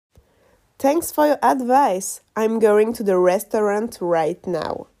Thanks for your advice. I'm going to the restaurant right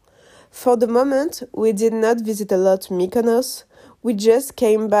now. For the moment, we did not visit a lot Mykonos. We just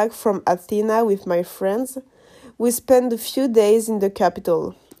came back from Athena with my friends. We spent a few days in the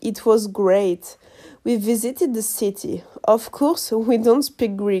capital. It was great. We visited the city. Of course, we don't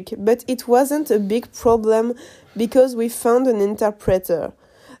speak Greek, but it wasn't a big problem because we found an interpreter.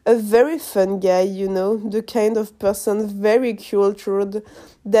 A very fun guy, the kind of person very cultured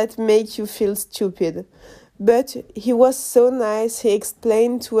that make you feel stupid. But he was so nice, he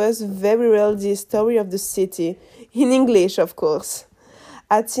explained to us very well the story of the city, in English, of course.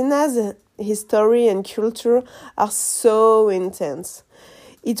 Athena's history and culture are so intense.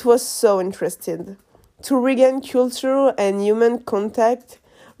 It was so interesting. To regain culture and human contact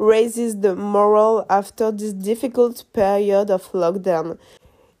raises the morale after this difficult period of lockdown,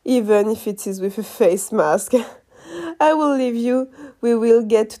 even if it is with a face mask. I will leave you. We will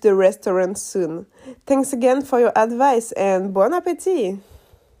get to the restaurant soon. Thanks again for your advice and bon appétit!